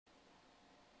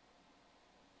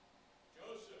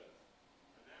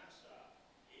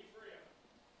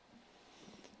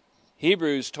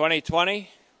Hebrews 2020,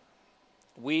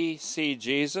 we see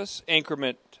Jesus,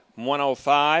 increment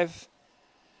 105,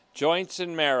 joints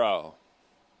and marrow.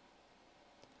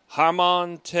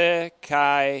 Harmon te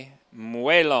kai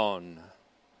muelon,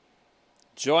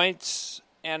 joints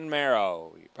and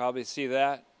marrow. You probably see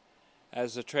that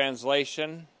as a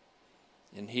translation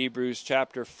in Hebrews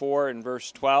chapter 4 and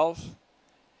verse 12.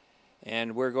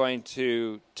 And we're going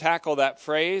to tackle that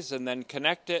phrase and then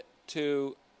connect it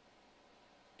to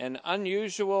an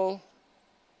unusual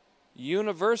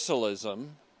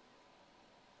universalism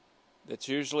that's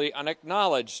usually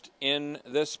unacknowledged in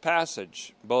this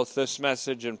passage, both this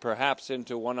message and perhaps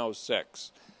into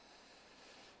 106.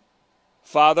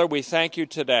 Father, we thank you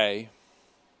today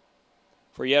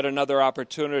for yet another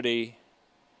opportunity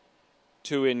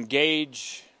to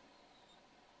engage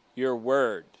your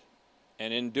word,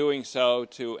 and in doing so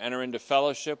to enter into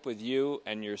fellowship with you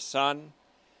and your Son.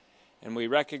 And we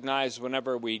recognize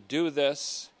whenever we do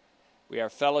this, we are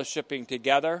fellowshipping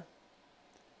together,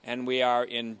 and we are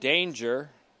in danger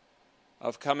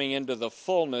of coming into the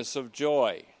fullness of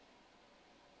joy,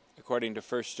 according to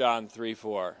 1 John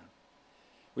 3:4.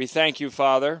 We thank you,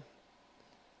 Father,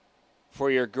 for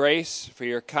your grace, for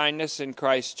your kindness in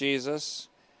Christ Jesus.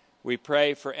 We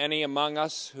pray for any among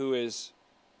us who is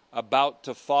about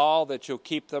to fall, that you'll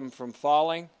keep them from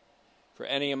falling. For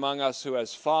any among us who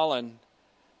has fallen,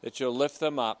 that you'll lift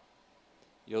them up.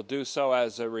 You'll do so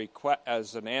as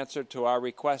an answer to our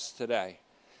request today.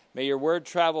 May your word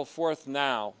travel forth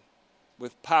now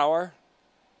with power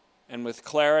and with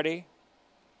clarity,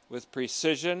 with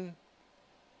precision,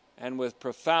 and with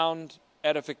profound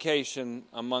edification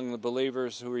among the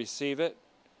believers who receive it.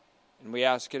 And we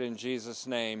ask it in Jesus'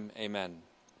 name, amen.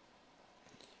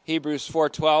 Hebrews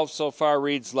 4:12 so far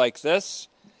reads like this: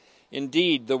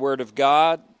 Indeed, the word of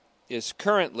God is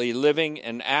currently living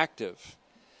and active,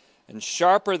 and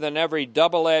sharper than every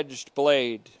double-edged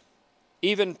blade,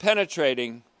 even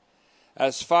penetrating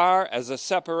as far as a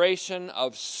separation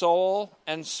of soul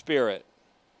and spirit.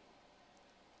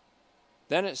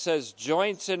 Then it says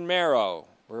joints and marrow.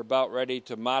 We're about ready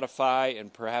to modify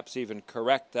and perhaps even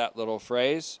correct that little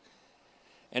phrase.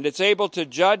 And it's able to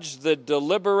judge the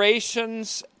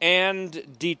deliberations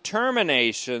and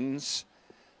determinations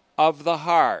of the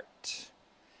heart.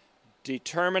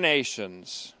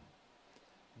 Determinations,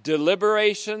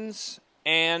 deliberations,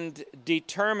 and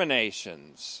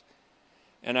determinations.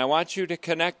 And I want you to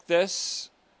connect this,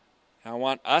 I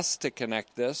want us to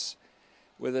connect this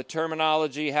with a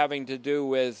terminology having to do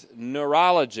with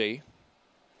neurology,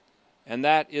 and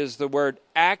that is the word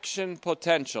action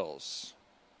potentials.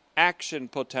 Action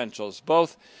potentials,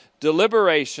 both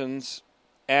deliberations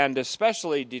and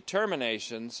especially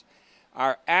determinations,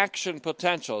 are action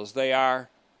potentials. They are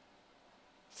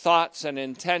thoughts and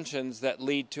intentions that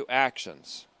lead to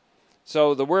actions.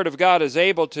 So the Word of God is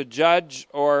able to judge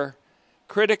or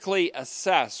critically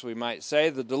assess, we might say,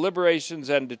 the deliberations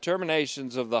and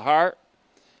determinations of the heart.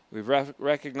 We've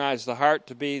recognized the heart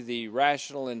to be the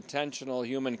rational, intentional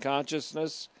human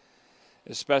consciousness,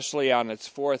 especially on its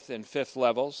fourth and fifth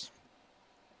levels.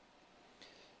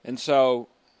 And so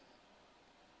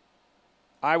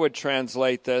I would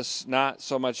translate this not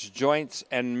so much joints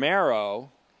and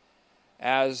marrow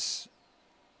as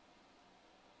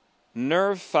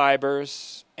nerve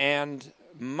fibers and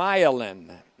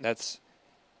myelin. That's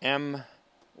M-Y-E-L-I-N.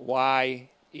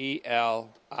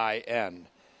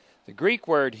 The Greek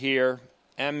word here,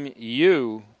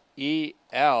 M-U-E-L-O-N,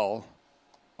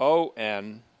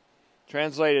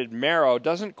 translated marrow,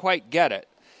 doesn't quite get it.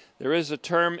 There is a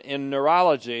term in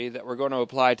neurology that we're going to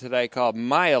apply today called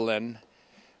myelin,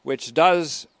 which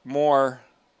does more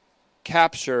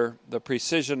capture the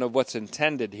precision of what's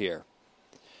intended here.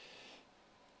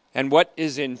 And what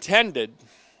is intended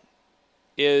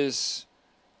is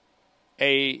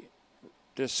a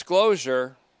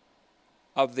disclosure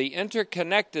of the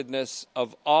interconnectedness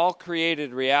of all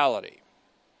created reality.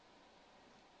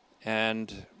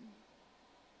 And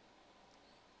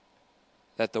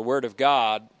that the Word of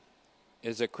God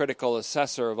is a critical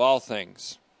assessor of all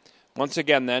things. Once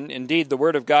again then, indeed the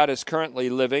Word of God is currently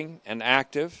living and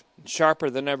active, sharper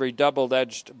than every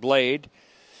double-edged blade,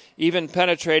 even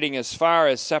penetrating as far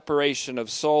as separation of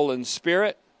soul and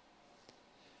spirit,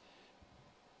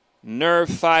 nerve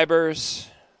fibers,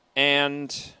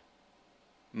 and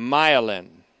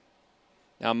myelin.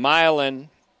 Now myelin,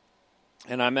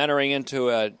 and I'm entering into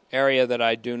an area that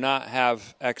I do not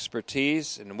have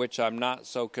expertise, in which I'm not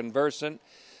so conversant.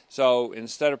 So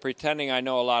instead of pretending I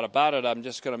know a lot about it, I'm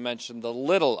just going to mention the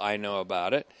little I know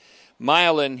about it.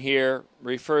 Myelin here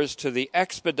refers to the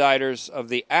expediters of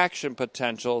the action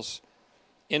potentials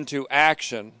into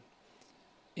action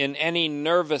in any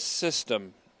nervous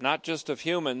system, not just of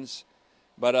humans,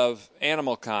 but of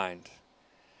animal kind.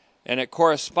 And it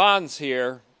corresponds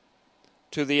here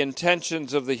to the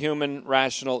intentions of the human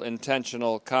rational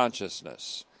intentional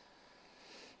consciousness.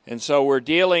 And so we're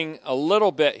dealing a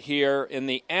little bit here in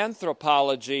the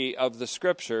anthropology of the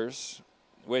Scriptures,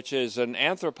 which is an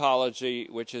anthropology,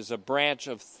 which is a branch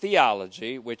of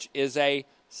theology, which is a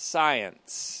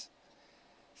science.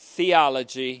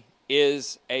 Theology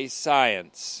is a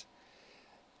science.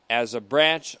 As a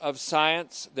branch of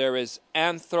science, there is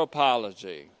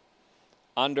anthropology.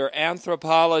 Under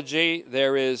anthropology,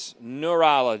 there is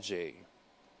neurology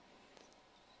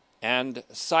and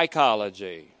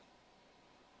psychology.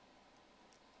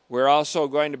 We're also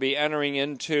going to be entering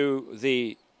into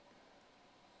the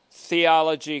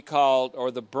theology called,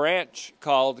 or the branch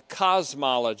called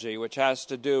cosmology, which has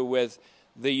to do with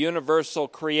the universal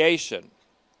creation,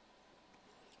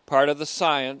 part of the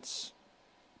science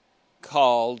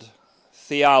called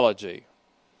theology,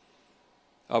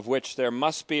 of which there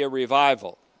must be a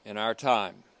revival in our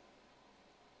time.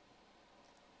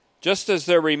 Just as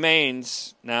there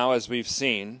remains now, as we've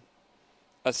seen,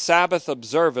 a Sabbath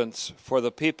observance for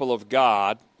the people of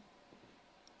God,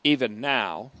 even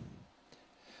now,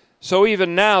 so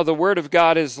even now the Word of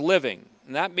God is living.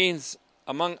 And that means,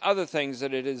 among other things,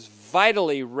 that it is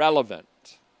vitally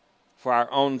relevant for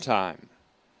our own time.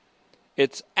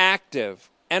 It's active,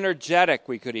 energetic,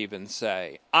 we could even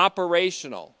say,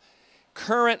 operational,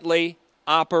 currently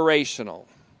operational.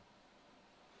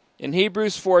 In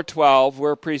Hebrews 4:12,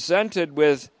 we're presented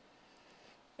with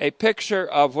a picture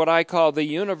of what I call the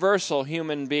universal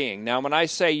human being. Now, when I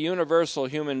say universal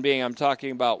human being, I'm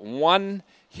talking about one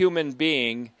human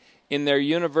being in their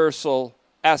universal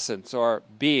essence or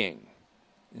being,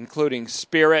 including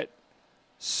spirit,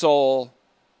 soul,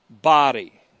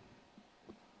 body.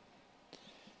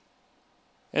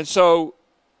 And so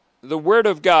the Word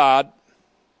of God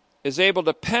is able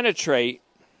to penetrate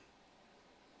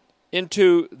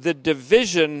into the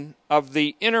division of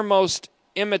the innermost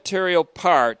immaterial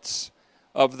parts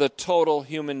of the total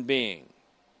human being.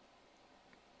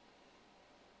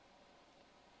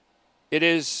 It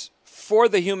is for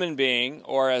the human being,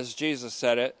 or as Jesus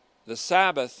said it, the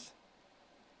Sabbath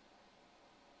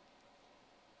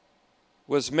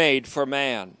was made for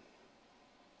man.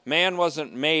 Man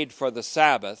wasn't made for the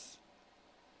Sabbath.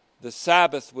 The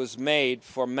Sabbath was made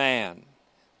for man.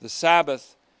 The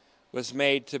Sabbath was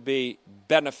made to be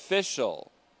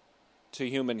beneficial to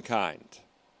humankind.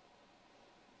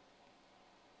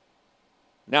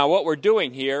 Now, what we're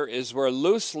doing here is we're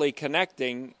loosely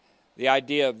connecting the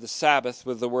idea of the Sabbath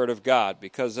with the Word of God,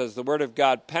 because as the Word of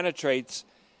God penetrates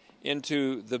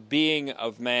into the being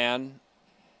of man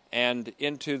and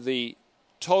into the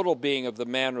total being of the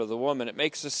man or the woman, it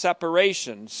makes a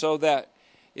separation so that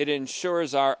it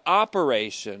ensures our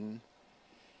operation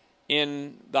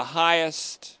in the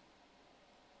highest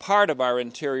part of our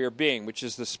interior being, which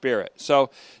is the spirit.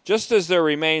 So just as there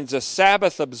remains a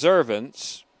Sabbath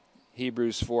observance,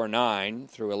 Hebrews 4:9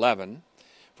 through 11,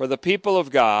 for the people of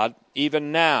God,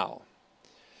 even now,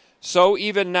 so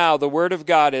even now the Word of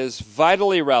God is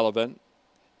vitally relevant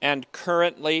and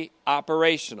currently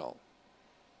operational.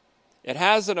 It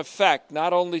has an effect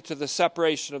not only to the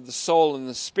separation of the soul and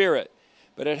the spirit,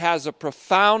 but it has a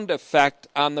profound effect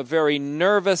on the very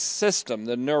nervous system,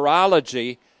 the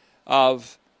neurology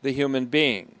of the human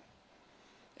being.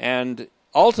 And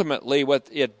ultimately what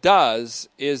it does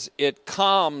is it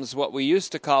calms what we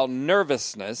used to call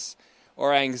nervousness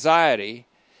or anxiety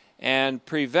and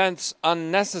prevents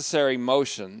unnecessary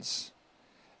motions,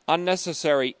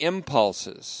 unnecessary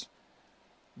impulses,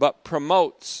 but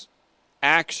promotes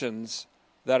actions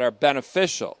that are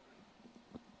beneficial.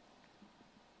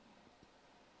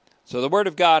 So the Word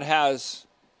of God has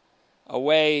a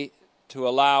way to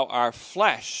allow our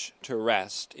flesh to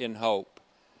rest in hope,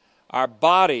 our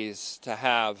bodies to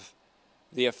have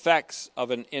the effects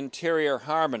of an interior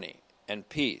harmony and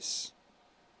peace.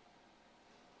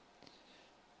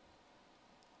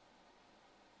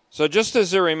 So just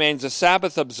as there remains a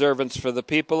Sabbath observance for the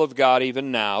people of God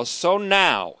even now, so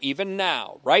now, even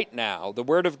now, right now, the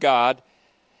Word of God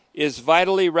is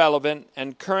vitally relevant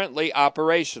and currently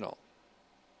operational.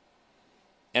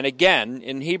 And again,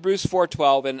 in Hebrews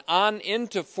 4:12 and on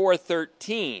into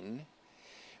 4:13,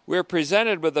 we're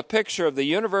presented with a picture of the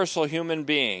universal human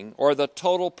being, or the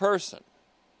total person,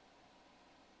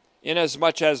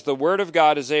 inasmuch as the Word of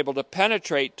God is able to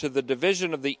penetrate to the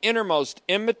division of the innermost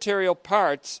immaterial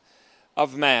parts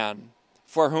of man,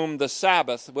 for whom the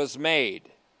Sabbath was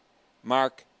made.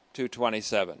 Mark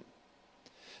 2:27.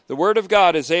 The Word of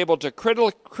God is able to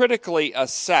critically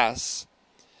assess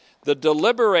the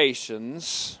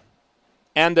deliberations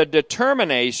and the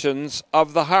determinations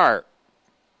of the heart.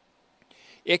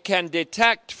 It can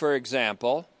detect, for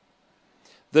example,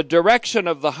 the direction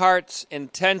of the heart's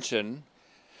intention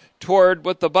toward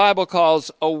what the Bible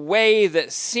calls a way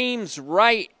that seems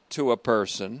right to a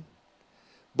person,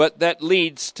 but that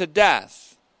leads to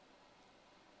death.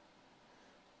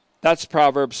 That's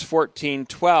Proverbs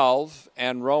 14:12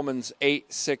 and Romans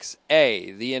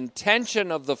 8:6a. The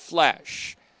intention of the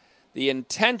flesh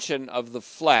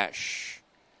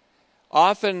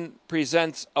often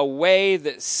presents a way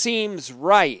that seems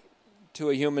right to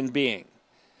a human being.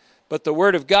 But the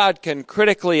Word of God can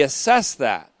critically assess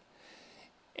that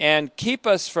and keep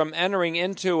us from entering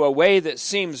into a way that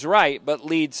seems right but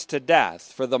leads to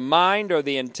death. For the mind or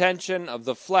the intention of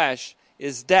the flesh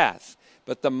is death,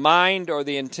 but the mind or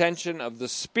the intention of the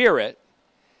Spirit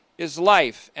is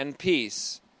life and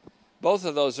peace. Both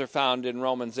of those are found in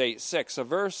Romans 8:6, a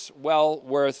verse well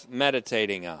worth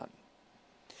meditating on.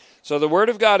 So the Word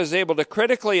of God is able to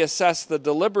critically assess the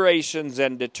deliberations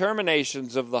and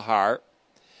determinations of the heart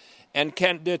and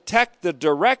can detect the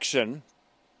direction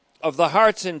of the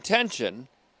heart's intention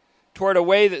toward a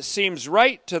way that seems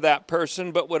right to that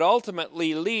person but would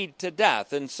ultimately lead to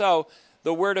death. And so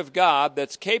the Word of God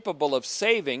that's capable of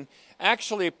saving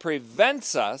actually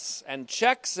prevents us and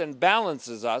checks and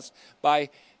balances us by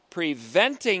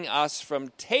preventing us from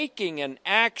taking an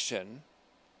action,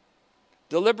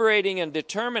 deliberating and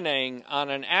determining on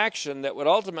an action that would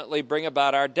ultimately bring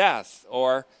about our death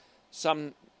or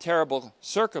some terrible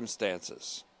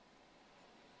circumstances.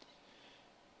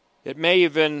 It may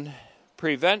even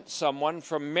prevent someone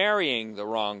from marrying the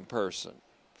wrong person,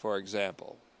 for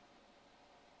example.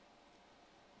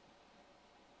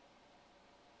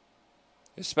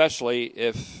 Especially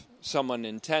if someone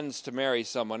intends to marry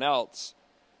someone else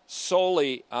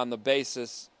solely on the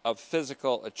basis of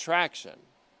physical attraction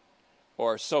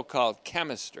or so-called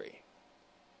chemistry.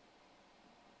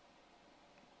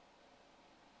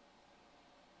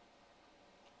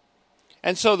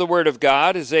 And so the Word of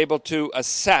God is able to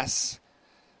assess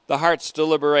the heart's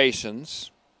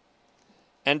deliberations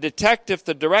and detect if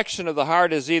the direction of the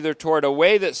heart is either toward a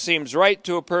way that seems right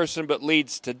to a person but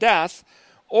leads to death,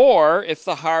 or if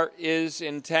the heart is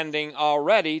intending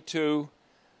already to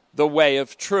the way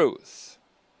of truth.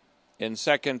 In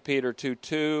 2 Peter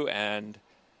 2:2 and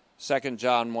 2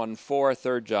 John 1:4,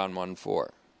 3 John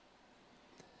 1:4.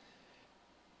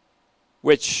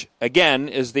 Which, again,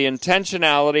 is the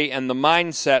intentionality and the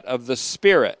mindset of the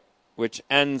Spirit, which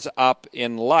ends up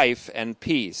in life and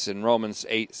peace in Romans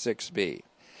 8:6b.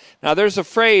 Now there's a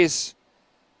phrase,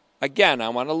 again, I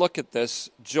want to look at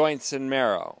this, joints and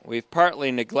marrow. We've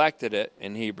partly neglected it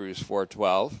in Hebrews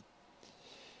 4:12.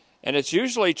 And it's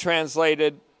usually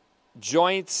translated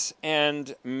joints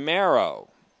and marrow.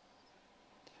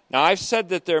 Now I've said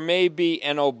that there may be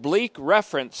an oblique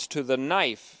reference to the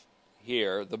knife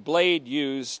here, the blade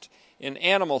used in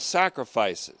animal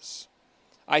sacrifices.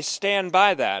 I stand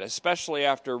by that, especially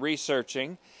after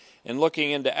researching and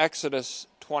looking into Exodus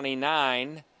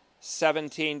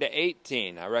 29:17 to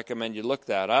 18. I recommend you look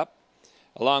that up,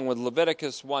 along with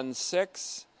Leviticus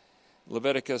 1:6,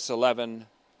 Leviticus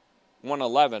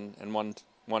 1:11 and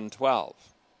 1:12.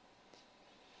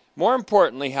 More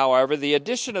importantly, however, the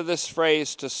addition of this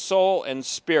phrase to soul and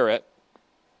spirit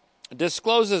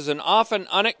discloses an often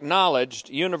unacknowledged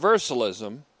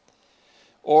universalism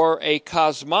or a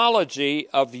cosmology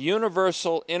of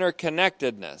universal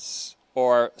interconnectedness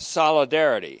or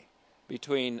solidarity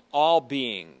between all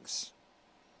beings,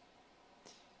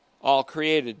 all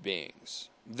created beings.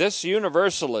 This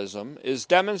universalism is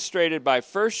demonstrated by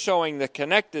first showing the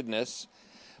connectedness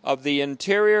of the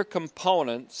interior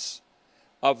components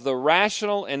of the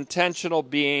rational, intentional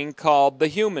being called the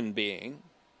human being,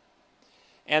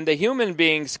 and the human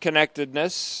being's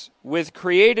connectedness with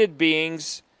created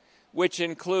beings, which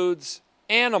includes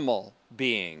animal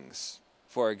beings,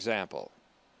 for example.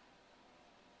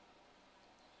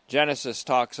 Genesis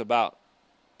talks about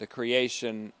the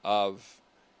creation of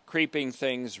creeping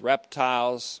things,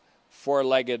 reptiles,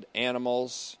 four-legged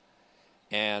animals,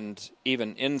 and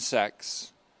even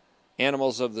insects,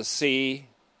 animals of the sea,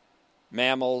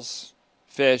 mammals,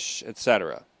 fish,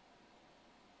 etc.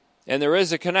 And there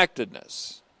is a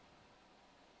connectedness.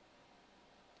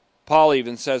 Paul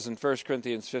even says in 1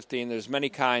 Corinthians 15, there's many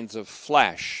kinds of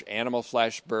flesh, animal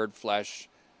flesh, bird flesh,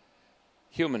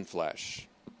 human flesh.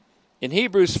 In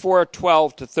Hebrews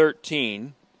 4:12 to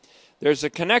 13, there's a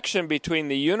connection between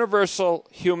the universal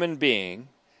human being,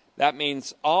 that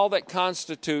means all that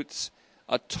constitutes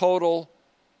a total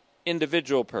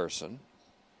individual person,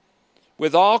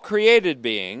 with all created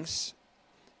beings,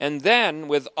 and then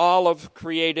with all of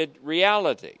created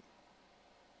reality.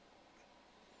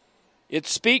 It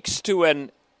speaks to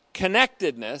an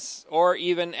connectedness or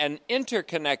even an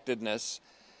interconnectedness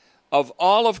of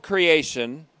all of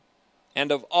creation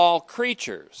and of all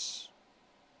creatures.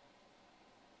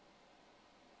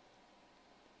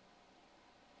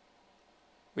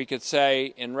 We could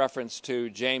say, in reference to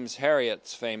James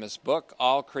Herriot's famous book,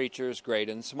 All Creatures Great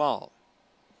and Small.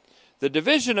 The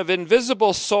division of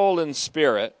invisible soul and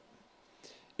spirit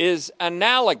is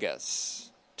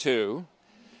analogous to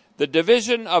the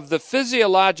division of the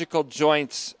physiological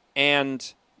joints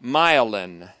and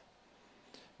myelin.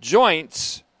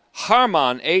 Joints,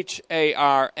 harmon,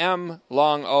 H-A-R-M,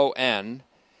 long O-N,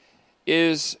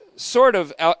 is sort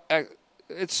of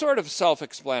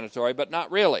self-explanatory, but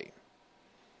not really.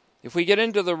 If we get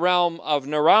into the realm of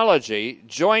neurology,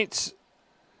 joints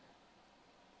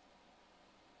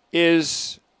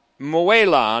is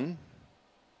myelin,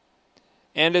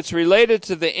 and it's related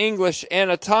to the English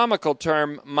anatomical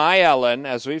term myelin,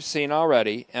 as we've seen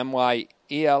already,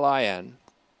 M-Y-E-L-I-N,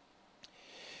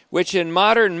 which in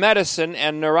modern medicine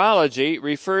and neurology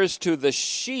refers to the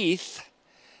sheath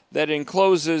that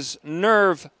encloses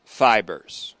nerve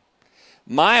fibers.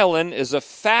 Myelin is a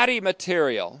fatty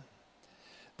material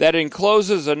that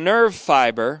encloses a nerve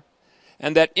fiber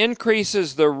and that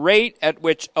increases the rate at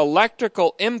which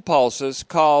electrical impulses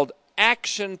called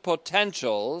action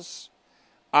potentials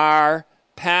are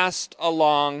passed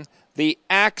along the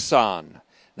axon.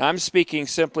 Now, I'm speaking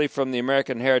simply from the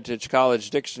American Heritage College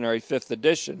Dictionary, 5th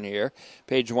edition here,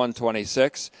 page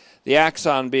 126. The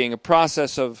axon being a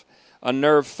process of a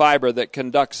nerve fiber that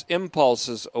conducts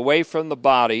impulses away from the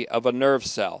body of a nerve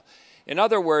cell. In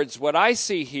other words, what I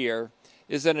see here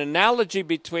is an analogy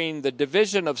between the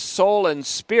division of soul and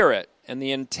spirit and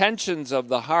the intentions of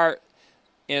the heart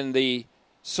in the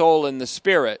soul and the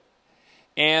spirit,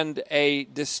 and a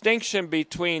distinction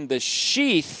between the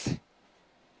sheath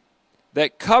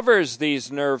that covers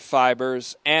these nerve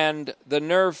fibers and the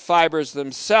nerve fibers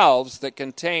themselves that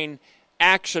contain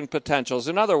action potentials.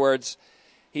 In other words,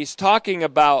 he's talking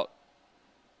about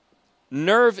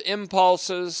nerve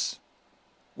impulses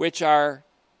which are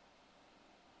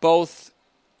both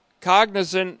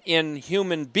cognizant in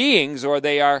human beings, or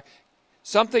they are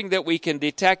something that we can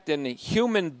detect in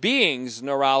human beings'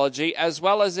 neurology as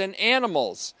well as in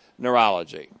animals'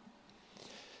 neurology.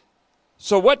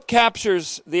 So what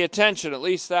captures the attention, at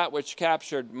least that which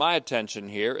captured my attention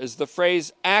here, is the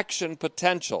phrase action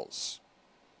potentials.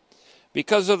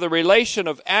 Because of the relation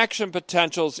of action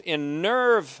potentials in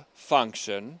nerve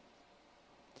function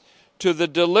to the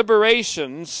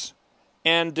deliberations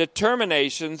and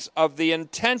determinations of the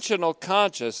intentional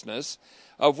consciousness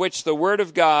of which the Word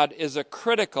of God is a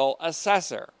critical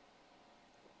assessor.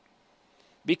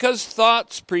 Because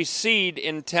thoughts precede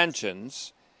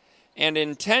intentions, and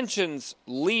intentions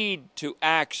lead to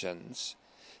actions,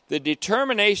 the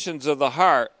determinations of the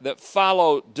heart that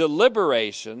follow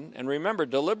deliberation, and remember,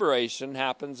 deliberation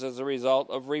happens as a result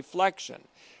of reflection.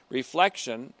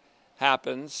 Reflection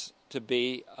happens to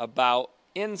be about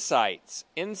insights.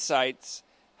 Insights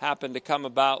happen to come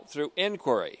about through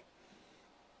inquiry.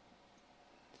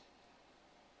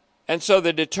 And so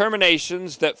the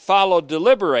determinations that follow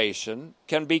deliberation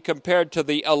can be compared to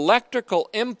the electrical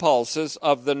impulses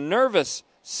of the nervous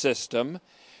system,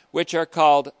 which are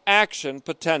called action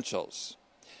potentials.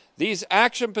 These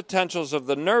action potentials of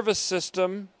the nervous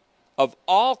system of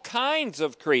all kinds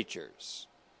of creatures,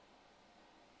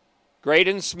 great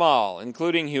and small,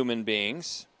 including human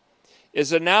beings,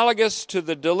 is analogous to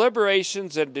the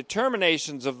deliberations and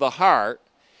determinations of the heart,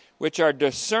 which are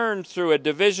discerned through a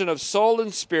division of soul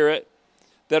and spirit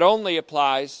that only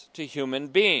applies to human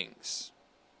beings.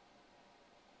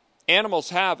 Animals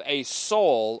have a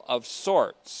soul of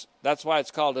sorts. That's why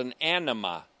it's called an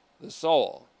anima, the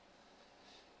soul.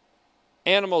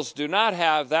 Animals do not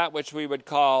have that which we would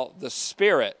call the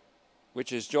spirit,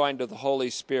 which is joined to the Holy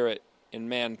Spirit in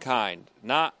mankind,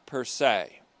 not per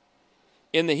se.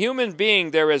 In the human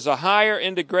being, there is a higher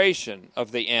integration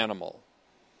of the animal.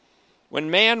 When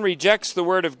man rejects the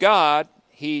Word of God,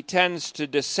 he tends to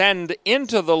descend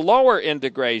into the lower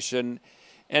integration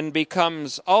and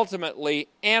becomes ultimately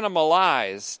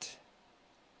animalized.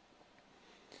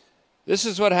 This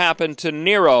is what happened to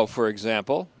Nero, for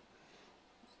example,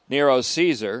 Nero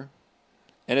Caesar,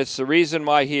 and it's the reason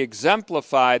why he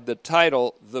exemplified the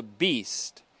title, the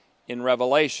Beast, in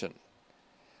Revelation.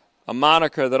 A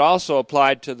moniker that also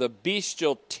applied to the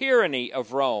bestial tyranny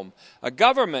of Rome. A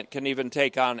government can even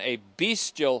take on a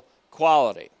bestial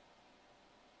quality.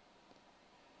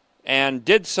 and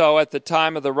did so at the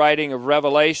time of the writing of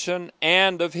Revelation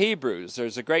and of Hebrews.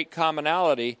 There's a great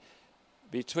commonality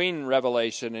between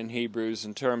Revelation and Hebrews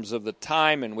in terms of the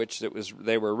time in which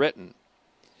they were written.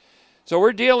 So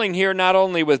we're dealing here not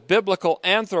only with biblical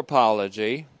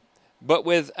anthropology, but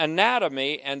with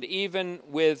anatomy and even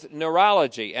with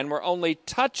neurology. And we're only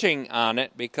touching on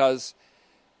it because,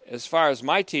 as far as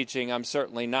my teaching, I'm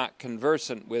certainly not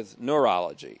conversant with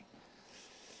neurology.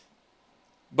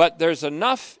 But there's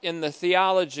enough in the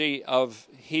theology of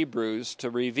Hebrews to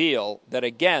reveal that,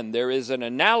 again, there is an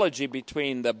analogy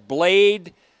between the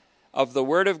blade of the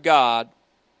Word of God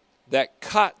that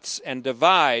cuts and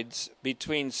divides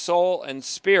between soul and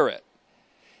spirit,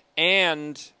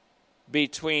 and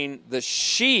between the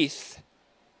sheath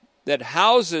that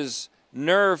houses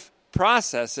nerve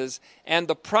processes and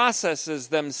the processes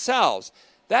themselves.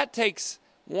 That takes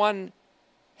one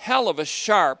hell of a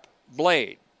sharp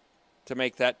blade to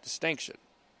make that distinction.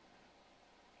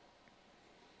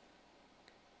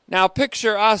 Now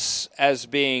picture us as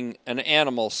being an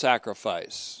animal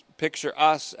sacrifice. Picture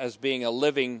us as being a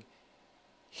living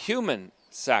human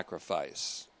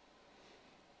sacrifice.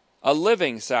 A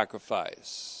living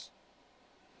sacrifice.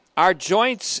 Our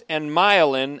joints and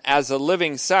myelin as a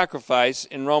living sacrifice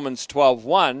in Romans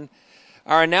 12:1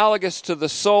 are analogous to the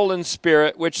soul and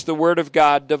spirit which the Word of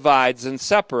God divides and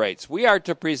separates. We are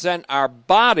to present our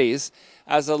bodies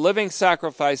as a living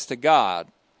sacrifice to God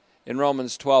in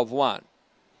Romans 12:1.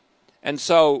 And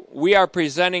so we are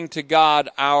presenting to God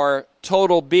our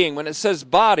total being. When it says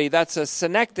body, that's a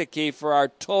synecdoche for our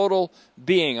total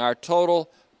being, our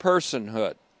total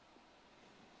personhood.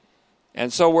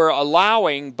 And so we're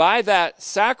allowing, by that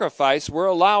sacrifice, we're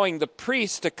allowing the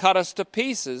priest to cut us to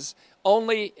pieces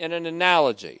only in an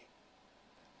analogy.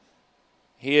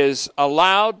 He is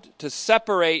allowed to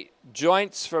separate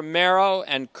joints from marrow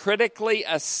and critically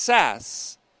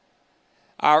assess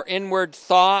our inward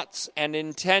thoughts and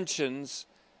intentions,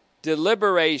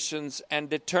 deliberations and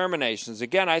determinations.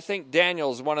 Again, I think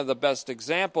Daniel is one of the best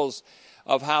examples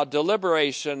of how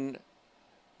deliberation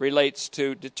relates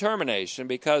to determination,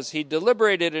 because he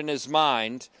deliberated in his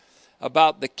mind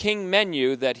about the king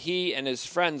menu that he and his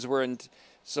friends were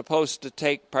supposed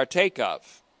to partake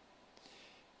of.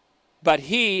 But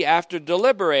he, after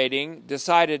deliberating,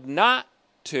 decided not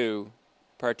to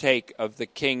partake of the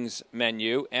king's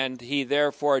menu, and he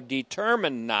therefore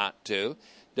determined not to,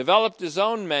 developed his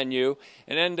own menu,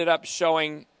 and ended up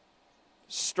showing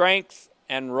strength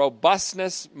and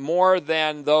robustness more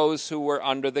than those who were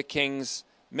under the king's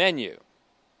menu.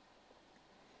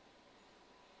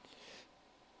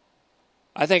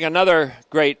 I think another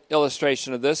great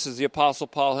illustration of this is the Apostle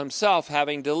Paul himself,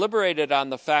 having deliberated on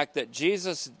the fact that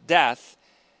Jesus' death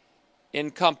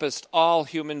encompassed all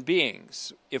human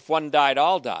beings. If one died,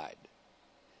 all died.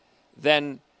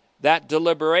 Then that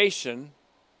deliberation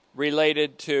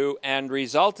related to and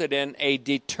resulted in a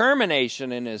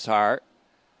determination in his heart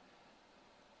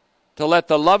to let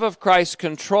the love of Christ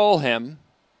control him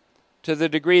to the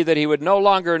degree that he would no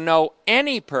longer know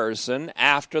any person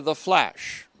after the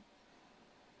flesh.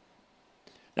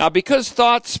 Now, because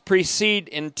thoughts precede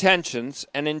intentions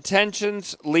and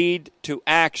intentions lead to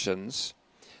actions,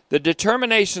 the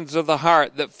determinations of the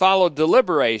heart that follow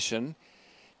deliberation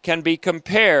can be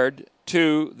compared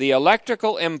to the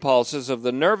electrical impulses of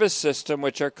the nervous system,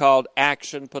 which are called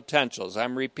action potentials.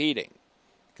 I'm repeating,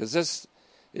 because this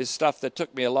is stuff that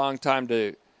took me a long time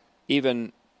to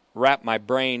even wrap my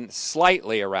brain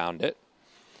slightly around it.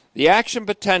 The action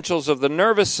potentials of the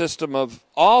nervous system of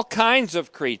all kinds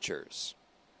of creatures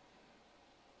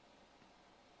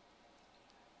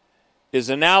is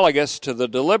analogous to the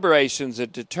deliberations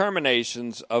and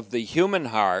determinations of the human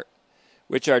heart,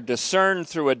 which are discerned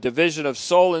through a division of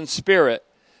soul and spirit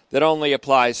that only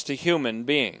applies to human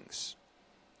beings.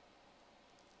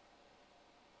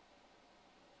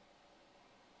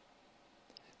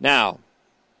 Now,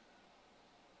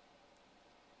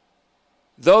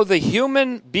 though the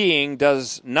human being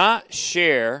does not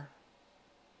share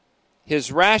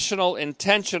his rational,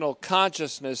 intentional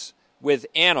consciousness with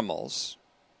animals,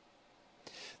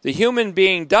 the human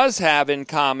being does have in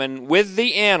common with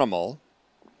the animal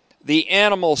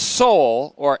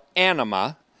soul, or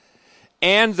anima,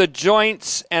 and the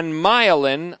joints and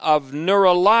myelin of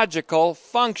neurological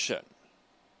function.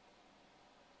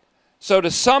 So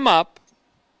to sum up,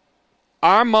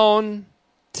 armon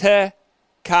te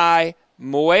kai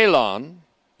muelon,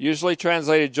 usually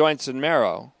translated joints and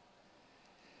marrow,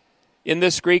 in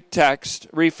this Greek text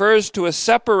refers to a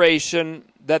separation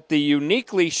that the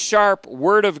uniquely sharp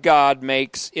Word of God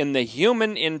makes in the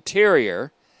human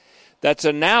interior that's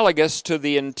analogous to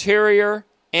the interior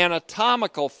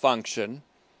anatomical function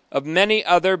of many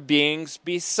other beings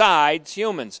besides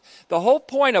humans. The whole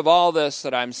point of all this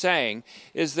that I'm saying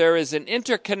is there is an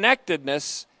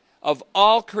interconnectedness of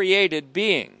all created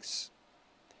beings.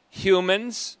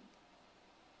 Humans,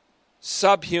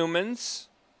 subhumans,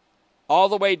 all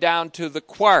the way down to the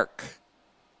quark,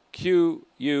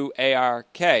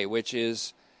 Q-U-A-R-K, which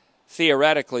is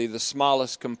theoretically the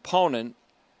smallest component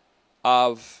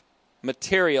of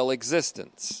material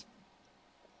existence.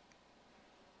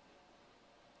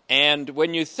 And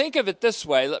when you think of it this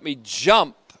way, let me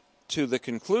jump to the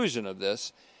conclusion of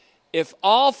this. If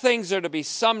all things are to be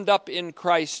summed up in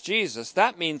Christ Jesus,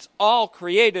 that means all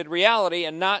created reality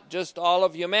and not just all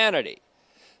of humanity.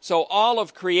 So all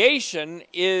of creation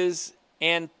is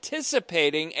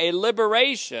anticipating a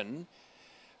liberation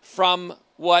from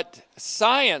what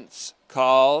science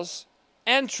calls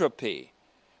entropy,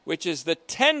 which is the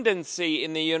tendency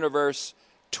in the universe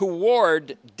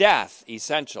toward death,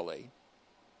 essentially.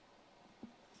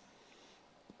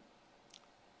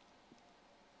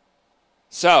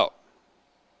 So,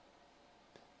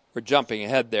 we're jumping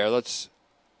ahead there. Let's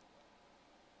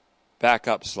back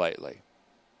up slightly.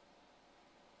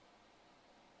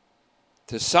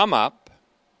 To sum up,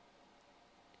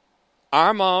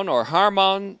 Armon or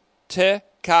Harmon Te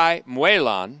Kai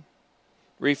Muelan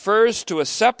refers to a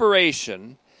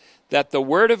separation that the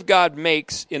Word of God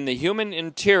makes in the human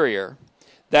interior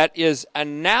that is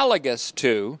analogous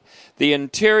to the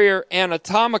interior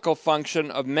anatomical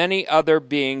function of many other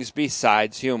beings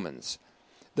besides humans.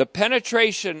 The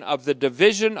penetration of the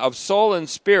division of soul and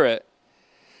spirit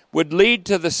would lead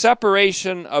to the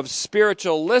separation of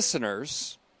spiritual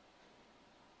listeners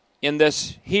in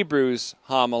this Hebrews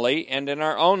homily and in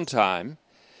our own time.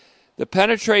 The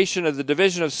penetration of the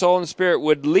division of soul and spirit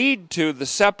would lead to the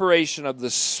separation of the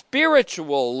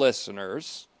spiritual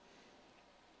listeners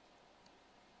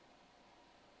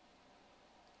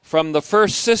from the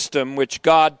first system which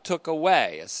God took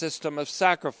away, a system of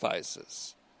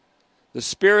sacrifices. The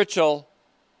spiritual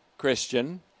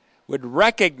Christian would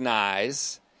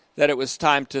recognize that it was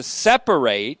time to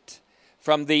separate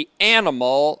from the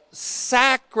animal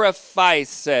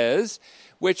sacrifices,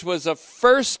 which was a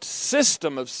first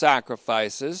system of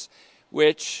sacrifices,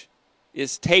 which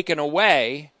is taken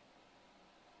away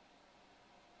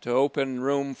to open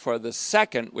room for the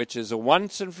second, which is a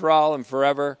once and for all and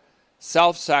forever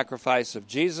self-sacrifice of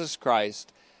Jesus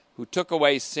Christ, who took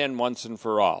away sin once and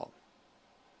for all.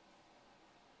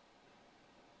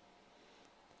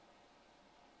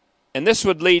 And this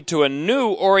would lead to a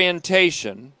new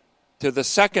orientation to the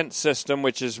second system,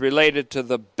 which is related to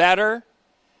the better,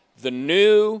 the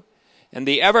new, and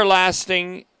the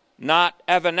everlasting, not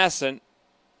evanescent,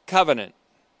 covenant.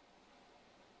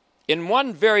 In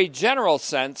one very general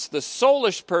sense, the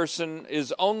soulish person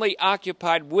is only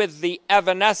occupied with the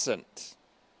evanescent,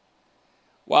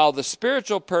 while the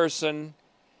spiritual person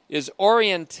is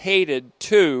orientated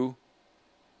to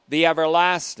the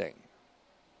everlasting,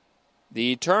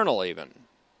 the eternal even,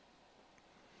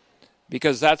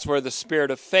 because that's where the spirit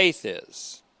of faith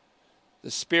is.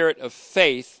 The spirit of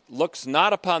faith looks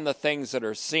not upon the things that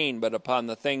are seen, but upon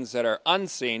the things that are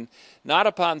unseen, not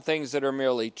upon things that are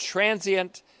merely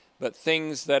transient, but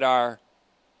things that are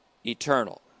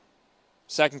eternal.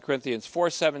 2 Corinthians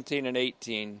 4:17 and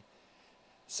 18,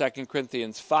 2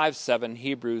 Corinthians 5:7,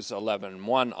 Hebrews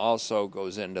 11:1 also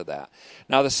goes into that.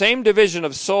 Now the same division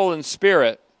of soul and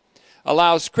spirit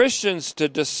allows Christians to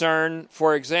discern,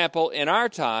 for example, in our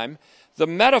time, the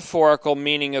metaphorical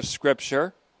meaning of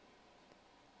Scripture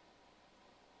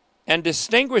and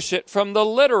distinguish it from the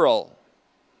literal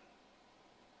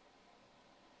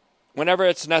whenever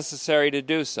it's necessary to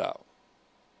do so.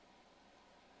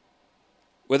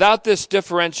 Without this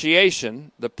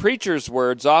differentiation, the preacher's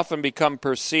words often become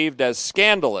perceived as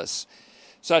scandalous,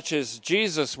 such as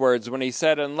Jesus' words when he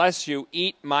said, "Unless you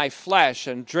eat my flesh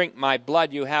and drink my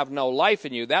blood, you have no life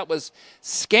in you." That was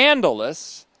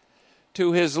scandalous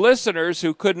to his listeners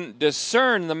who couldn't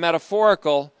discern the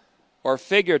metaphorical or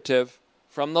figurative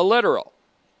from the literal.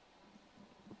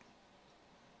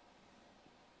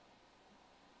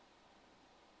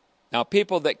 Now,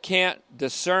 people that can't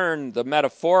discern the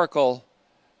metaphorical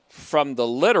from the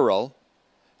literal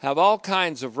have all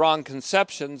kinds of wrong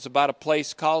conceptions about a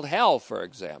place called hell, for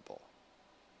example.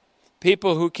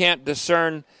 People who can't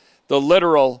discern the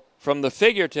literal from the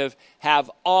figurative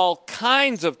have all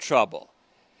kinds of trouble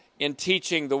in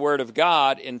teaching the Word of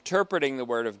God, interpreting the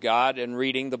Word of God, and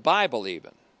reading the Bible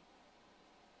even.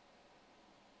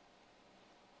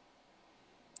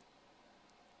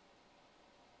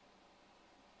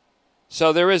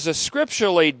 So there is a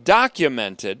scripturally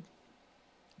documented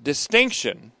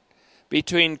distinction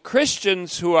between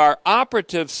Christians who are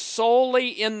operative solely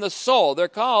in the soul. They're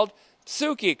called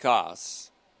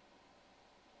psychikos.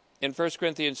 In 1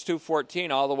 Corinthians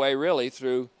 2:14, all the way really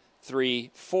through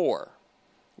 3:4,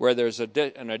 where there's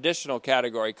an additional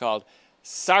category called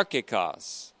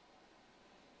sarkikos,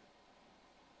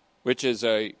 which is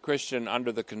a Christian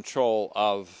under the control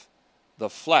of the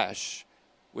flesh,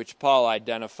 which Paul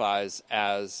identifies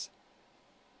as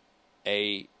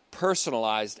a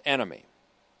personalized enemy.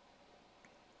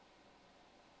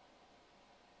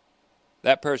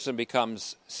 That person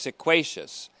becomes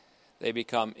sequacious. They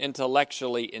become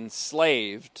intellectually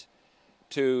enslaved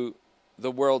to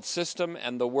the world system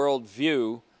and the world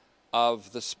view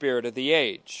of the spirit of the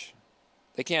age.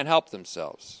 They can't help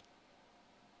themselves.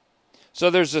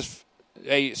 So there's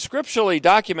a scripturally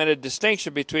documented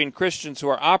distinction between Christians who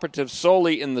are operative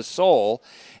solely in the soul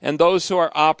and those who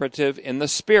are operative in the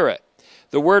spirit.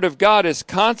 The Word of God is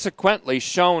consequently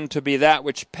shown to be that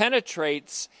which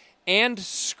penetrates and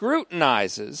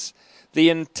scrutinizes the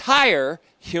entire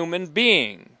human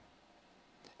being,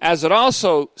 as it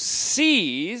also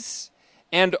sees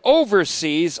and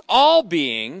oversees all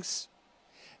beings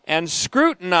and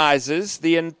scrutinizes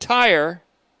the entire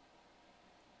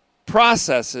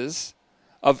processes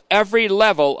of every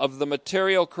level of the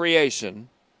material creation,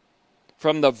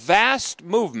 from the vast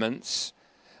movements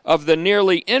of the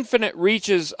nearly infinite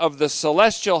reaches of the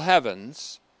celestial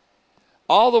heavens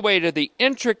all the way to the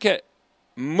intricate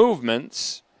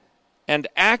movements and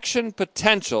action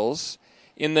potentials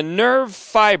in the nerve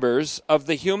fibers of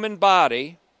the human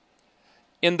body,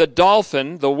 in the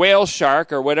dolphin, the whale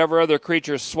shark, or whatever other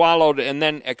creature swallowed and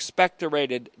then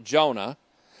expectorated Jonah,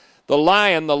 the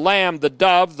lion, the lamb, the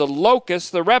dove, the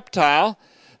locust, the reptile,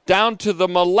 down to the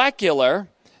molecular,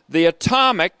 the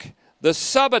atomic, the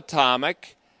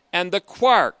subatomic, and the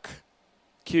quark,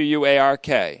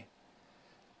 Q-U-A-R-K,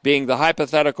 being the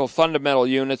hypothetical fundamental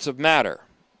units of matter.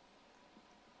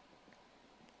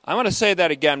 I want to say that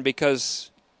again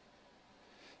because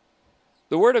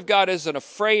the Word of God isn't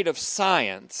afraid of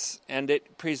science, and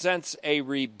it presents a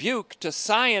rebuke to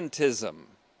scientism.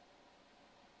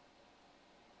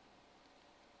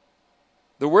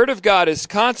 The Word of God is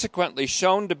consequently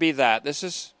shown to be that, this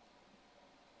is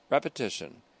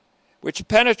repetition, which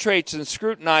penetrates and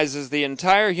scrutinizes the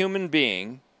entire human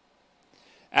being,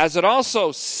 as it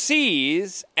also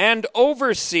sees and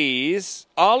oversees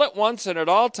all at once and at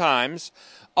all times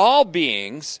all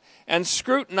beings, and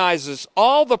scrutinizes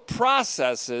all the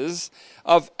processes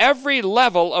of every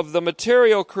level of the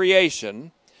material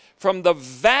creation, from the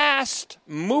vast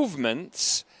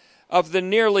movements of the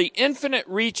nearly infinite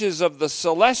reaches of the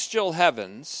celestial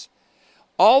heavens,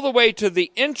 all the way to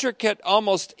the intricate,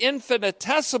 almost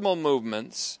infinitesimal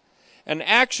movements and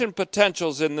action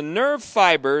potentials in the nerve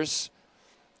fibers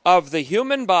of the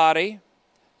human body,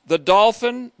 the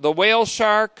dolphin, the whale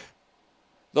shark,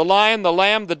 the lion, the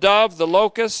lamb, the dove, the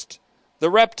locust, the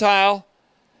reptile,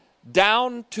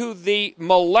 down to the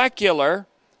molecular,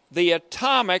 the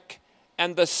atomic,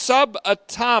 and the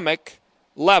subatomic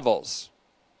levels.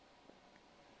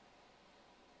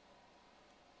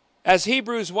 As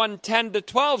Hebrews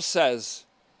 1:10-12 says,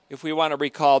 if we want to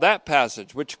recall that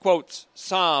passage, which quotes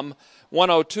Psalm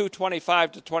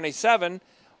 102:25-27,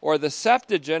 or the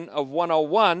Septuagint of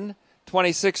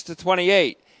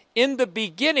 101:26-28. In the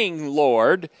beginning,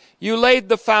 Lord, you laid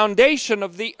the foundation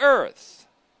of the earth,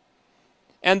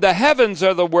 and the heavens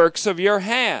are the works of your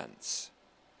hands.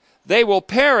 They will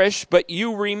perish, but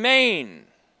you remain.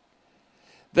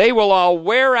 They will all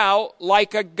wear out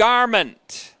like a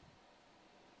garment,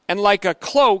 and like a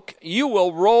cloak you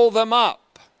will roll them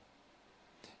up.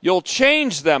 You'll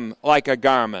change them like a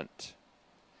garment.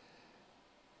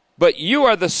 But you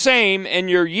are the same, and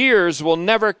your years will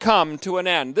never come to an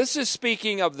end. This is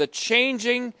speaking of the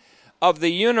changing of the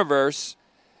universe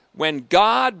when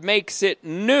God makes it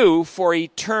new for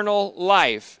eternal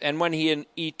life, and when he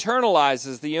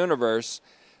eternalizes the universe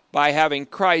by having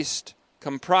Christ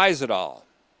comprise it all.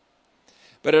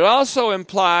 But it also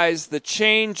implies the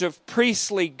change of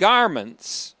priestly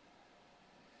garments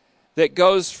that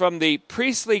goes from the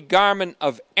priestly garment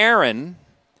of Aaron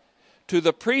to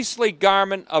the priestly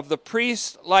garment of the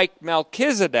priest like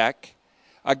Melchizedek,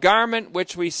 a garment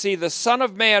which we see the Son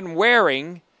of Man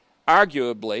wearing,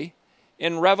 arguably,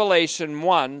 in Revelation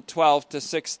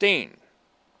 1:12-16.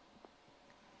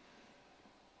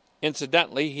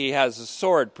 Incidentally, he has a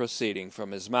sword proceeding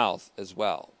from his mouth as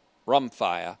well,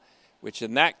 Rumphia, which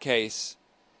in that case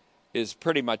is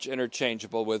pretty much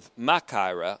interchangeable with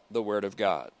Machaira, the Word of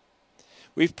God.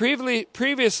 We've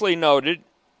previously noted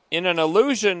in an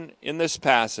allusion in this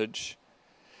passage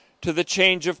to the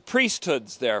change of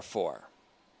priesthoods, therefore.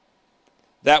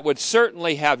 that would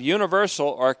certainly have universal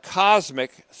or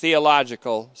cosmic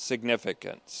theological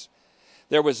significance.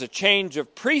 There was a change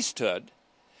of priesthood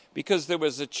because there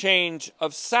was a change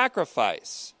of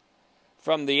sacrifice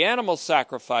from the animal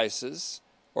sacrifices,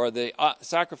 or the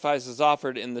sacrifices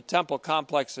offered in the temple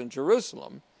complex in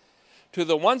Jerusalem, to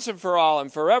the once and for all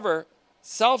and forever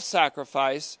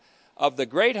self-sacrifice of the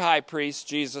great high priest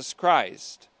Jesus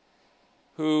Christ,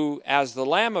 who, as the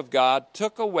Lamb of God,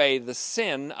 took away the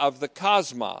sin of the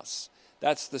cosmos.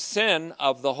 That's the sin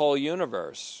of the whole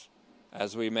universe,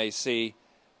 as we may see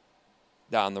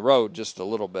down the road just a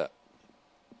little bit.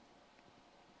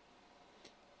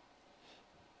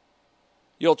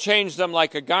 You'll change them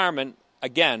like a garment,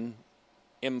 again,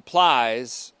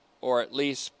 implies, or at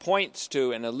least points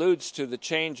to and alludes to the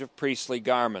change of priestly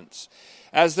garments.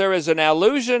 As there is an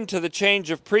allusion to the change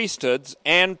of priesthoods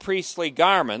and priestly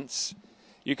garments,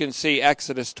 you can see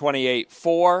Exodus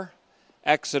 28:4,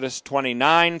 Exodus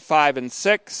 29:5 and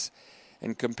 6,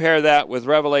 and compare that with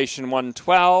Revelation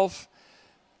 1:12,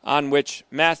 on which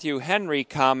Matthew Henry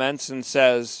comments and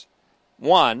says,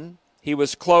 1, he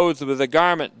was clothed with a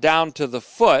garment down to the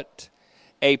foot,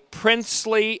 a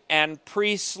princely and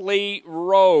priestly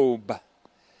robe,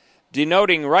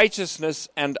 denoting righteousness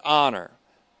and honor.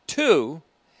 2,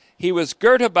 he was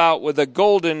girt about with a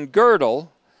golden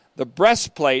girdle, the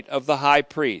breastplate of the high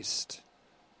priest,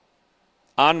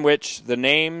 on which the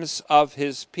names of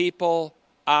his people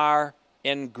are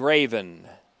engraven.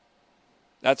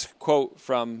 That's a quote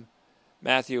from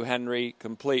Matthew Henry,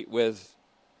 complete with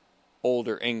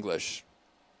older English.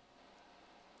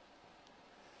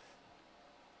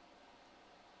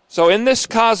 So in this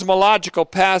cosmological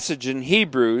passage in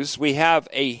Hebrews, we have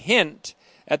a hint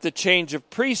at the change of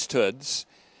priesthoods,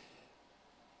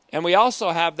 and we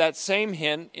also have that same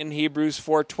hint in Hebrews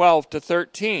 4:12 to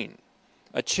 13,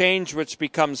 a change which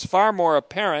becomes far more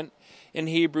apparent in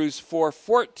Hebrews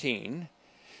 4:14,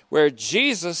 where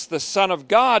Jesus, the Son of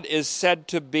God, is said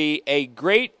to be a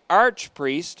great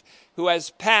archpriest who has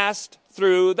passed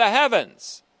through the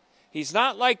heavens. He's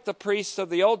not like the priests of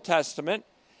the Old Testament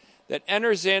that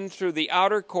enters in through the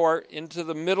outer court, into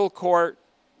the middle court,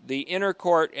 the inner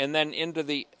court, and then into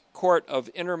the court of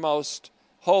innermost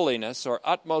holiness or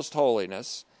utmost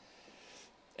holiness,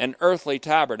 an earthly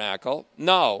tabernacle.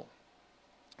 No,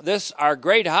 this, our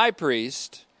great high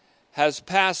priest, has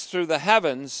passed through the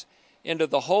heavens into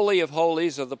the Holy of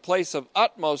Holies, or the place of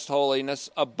utmost holiness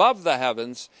above the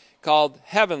heavens, called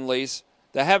heavenlies,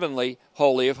 the heavenly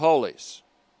Holy of Holies.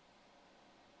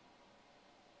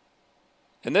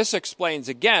 And this explains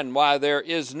again why there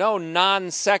is no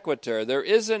non sequitur. There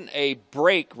isn't a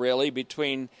break really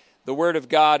between the Word of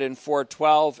God in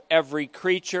 4:12, every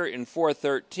creature in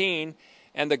 4:13,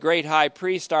 and the great high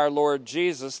priest, our Lord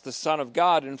Jesus, the Son of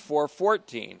God, in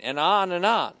 4:14, and on and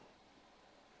on.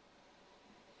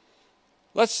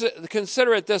 Let's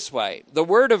consider it this way. The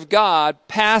Word of God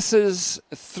passes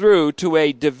through to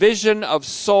a division of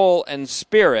soul and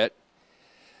spirit.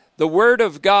 The Word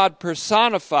of God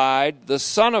personified, the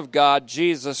Son of God,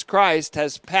 Jesus Christ,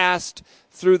 has passed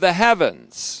through the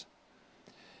heavens,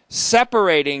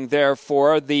 separating,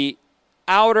 therefore, the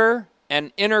outer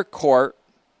and inner court,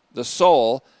 the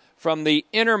soul, from the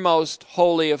innermost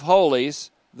Holy of Holies,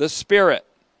 the Spirit.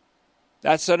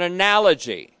 That's an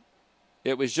analogy.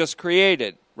 It was just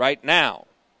created right now.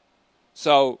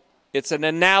 So it's an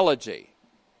analogy.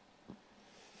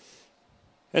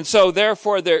 And so,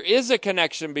 therefore, there is a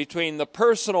connection between the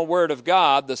personal Word of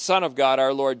God, the Son of God,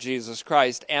 our Lord Jesus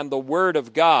Christ, and the Word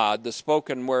of God, the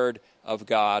spoken Word of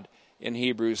God in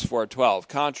Hebrews 4:12,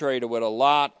 contrary to what a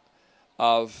lot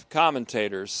of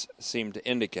commentators seem to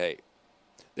indicate.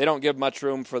 They don't give much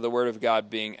room for the Word of God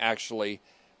being actually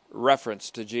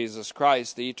referenced to Jesus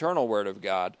Christ, the eternal Word of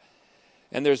God,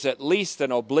 and there's at least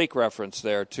an oblique reference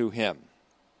there to Him.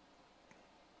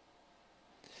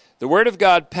 The Word of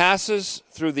God passes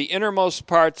through the innermost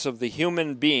parts of the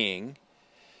human being,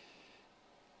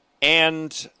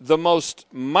 and the most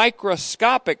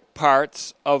microscopic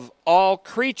parts of all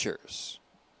creatures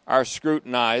are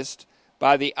scrutinized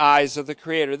by the eyes of the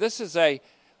Creator. This is a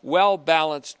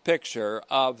well-balanced picture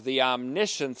of the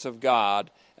omniscience of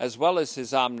God as well as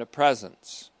His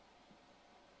omnipresence.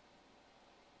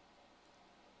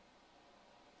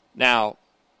 Now,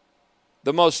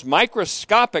 the most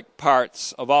microscopic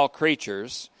parts of all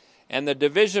creatures, and the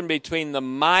division between the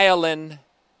myelin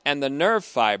and the nerve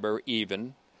fiber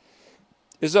even,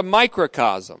 is a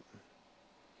microcosm.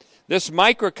 This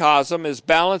microcosm is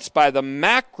balanced by the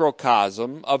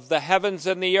macrocosm of the heavens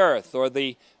and the earth, or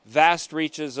the vast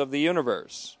reaches of the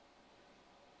universe.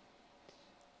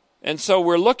 And so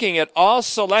we're looking at all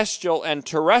celestial and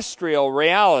terrestrial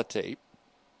reality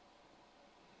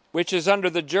which is under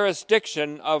the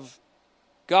jurisdiction of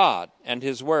God and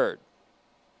His Word.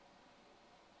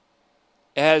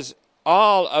 As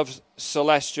all of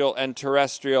celestial and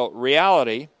terrestrial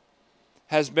reality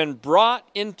has been brought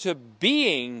into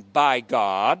being by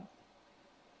God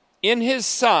in His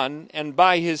Son and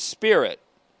by His Spirit,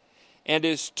 and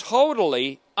is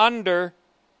totally under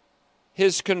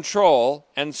His control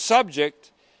and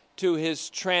subject to His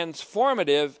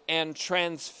transformative and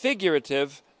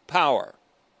transfigurative power.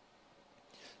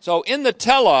 So in the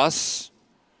telos,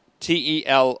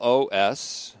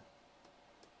 T-E-L-O-S,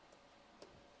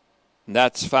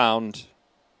 that's found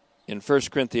in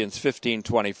 1 Corinthians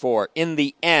 15:24, in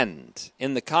the end,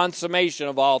 in the consummation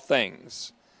of all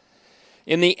things,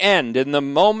 in the end, in the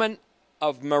moment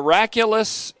of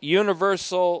miraculous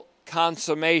universal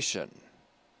consummation,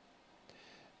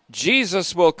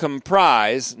 Jesus will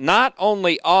comprise not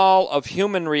only all of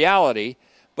human reality,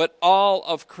 but all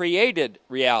of created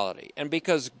reality. And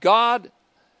because God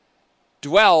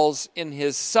dwells in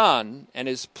His Son and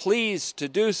is pleased to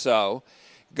do so,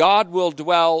 God will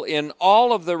dwell in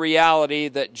all of the reality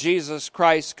that Jesus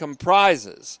Christ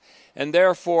comprises. And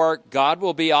therefore, God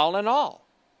will be all in all.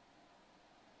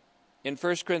 In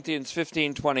 1 Corinthians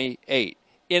 15:28,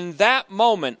 in that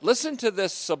moment, listen to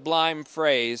this sublime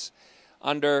phrase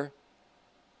under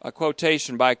a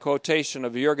quotation of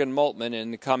Jürgen Moltmann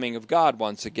in The Coming of God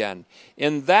once again.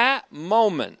 In that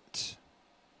moment,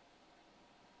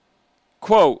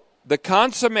 quote, the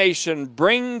consummation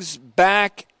brings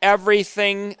back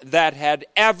everything that had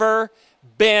ever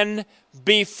been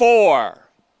before.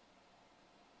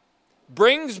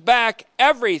 Brings back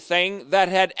everything that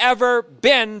had ever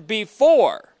been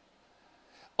before.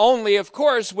 Only, of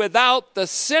course, without the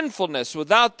sinfulness,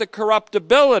 without the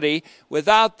corruptibility,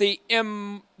 without the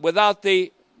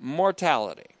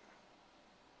mortality.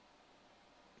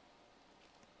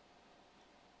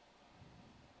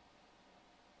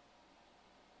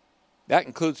 That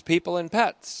includes people and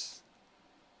pets.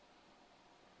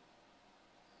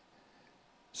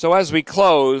 So as we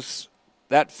close,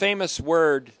 that famous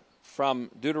word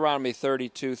from Deuteronomy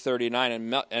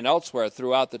 32:39 and elsewhere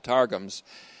throughout the Targums,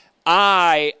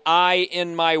 I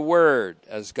in my word,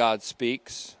 as God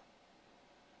speaks.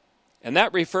 And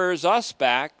that refers us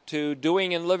back to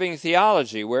doing and living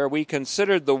theology, where we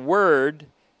considered the word,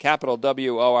 capital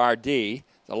W-O-R-D,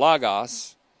 the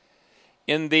Logos,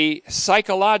 in the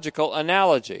psychological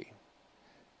analogy.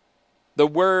 The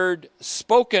word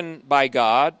spoken by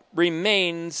God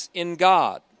remains in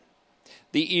God.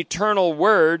 The eternal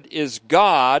word is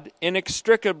God,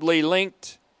 inextricably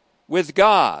linked with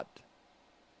God.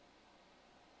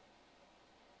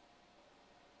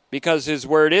 Because His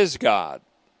word is God.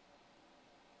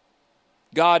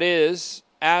 God is,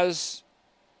 as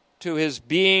to His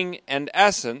being and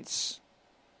essence,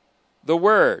 the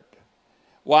Word,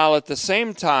 while at the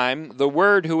same time the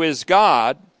Word, who is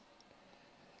God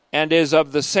and is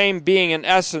of the same being and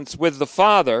essence with the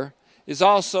Father, is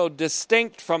also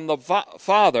distinct from the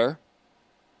Father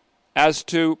as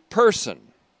to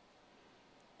person.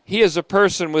 He is a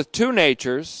person with two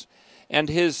natures, and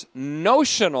His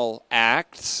notional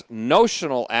acts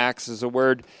is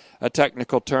a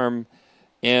technical term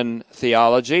in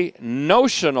theology,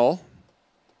 notional,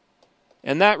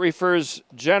 and that refers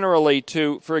generally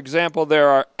to, for example, there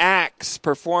are acts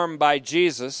performed by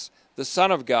Jesus, the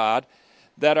Son of God,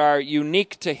 that are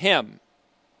unique to Him,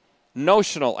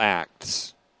 notional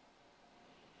acts.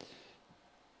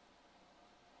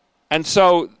 And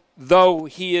so, though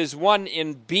He is one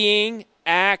in being,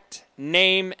 act,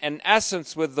 name, and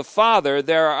essence with the Father,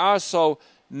 there are also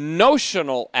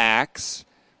notional acts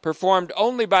performed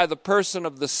only by the person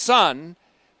of the Son,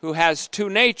 who has two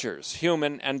natures,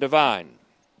 human and divine.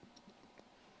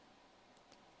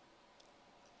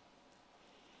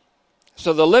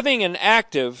 So the living and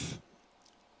active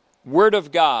Word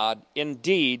of God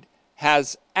indeed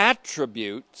has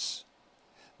attributes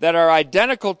that are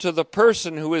identical to the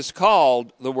person who is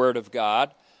called the Word of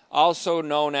God, also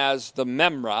known as the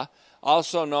Memra,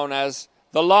 also known as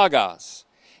the Logos.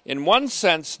 In one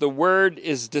sense, the Word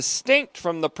is distinct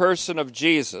from the person of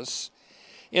Jesus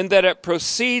in that it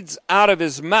proceeds out of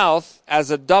His mouth as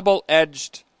a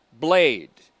double-edged blade,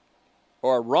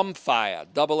 or rhomphaia,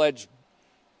 double-edged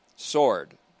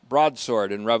sword,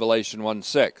 broadsword in Revelation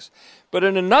 1:6. But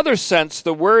in another sense,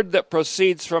 the word that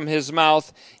proceeds from His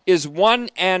mouth is one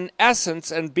in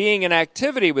essence and being in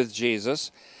activity with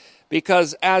Jesus,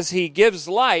 because as He gives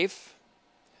life,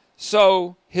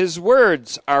 so His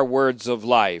words are words of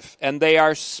life, and they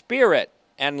are spirit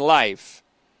and life.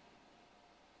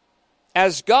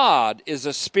 As God is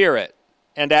a spirit,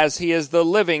 and as He is the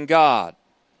living God,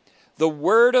 the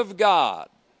Word of God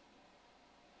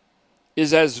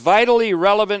is as vitally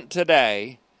relevant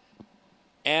today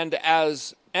and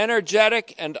as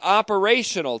energetic and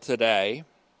operational today,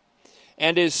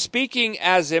 and is speaking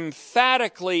as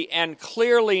emphatically and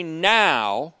clearly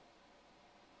now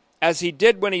as he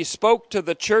did when he spoke to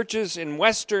the churches in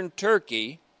Western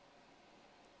Turkey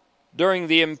during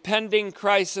the impending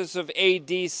crisis of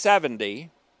AD 70,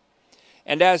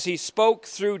 and as he spoke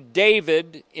through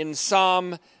David in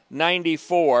Psalm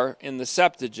 94 in the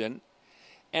Septuagint,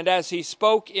 and as he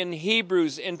spoke in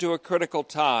Hebrews into a critical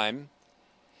time,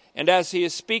 and as he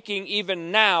is speaking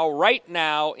even now, right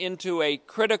now, into a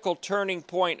critical turning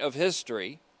point of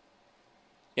history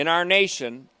in our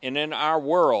nation and in our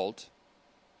world,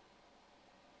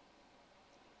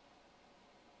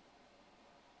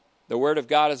 the Word of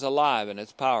God is alive and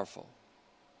it's powerful,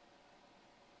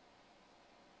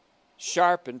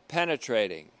 sharp and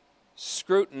penetrating,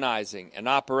 scrutinizing and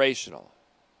operational.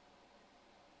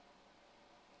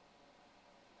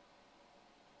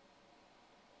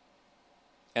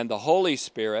 And the Holy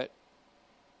Spirit,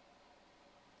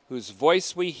 whose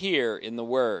voice we hear in the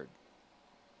Word,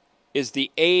 is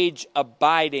the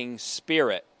age-abiding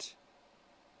Spirit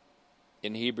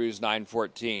in Hebrews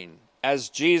 9:14, as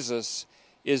Jesus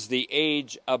is the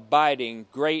age-abiding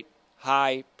great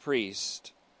high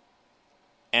priest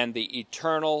and the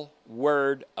eternal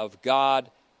Word of God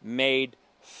made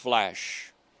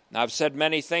flesh. Now, I've said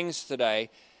many things today,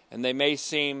 and they may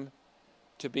seem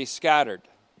to be scattered.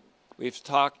 We've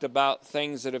talked about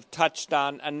things that have touched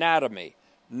on anatomy,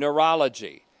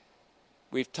 neurology.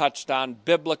 We've touched on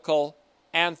biblical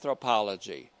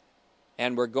anthropology.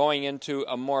 And we're going into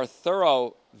a more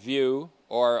thorough view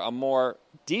or a more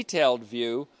detailed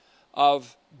view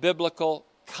of biblical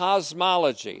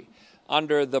cosmology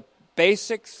under the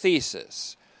basic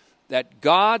thesis that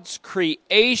God's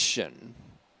creation,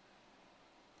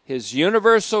 His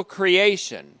universal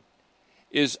creation,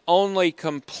 is only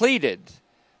completed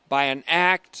by an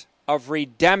act of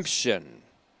redemption.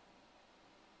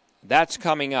 That's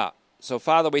coming up. So,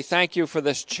 Father, we thank you for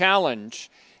this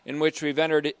challenge in which we've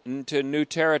entered into new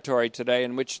territory today,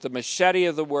 in which the machete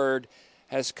of the Word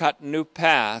has cut new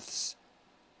paths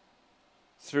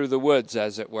through the woods,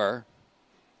 as it were.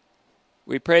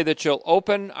 We pray that you'll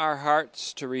open our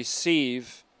hearts to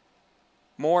receive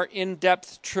more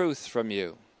in-depth truth from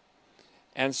you,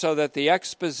 and so that the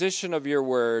exposition of your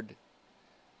Word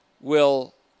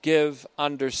will give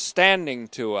understanding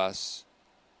to us.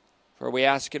 For we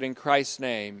ask it in Christ's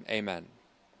name, amen.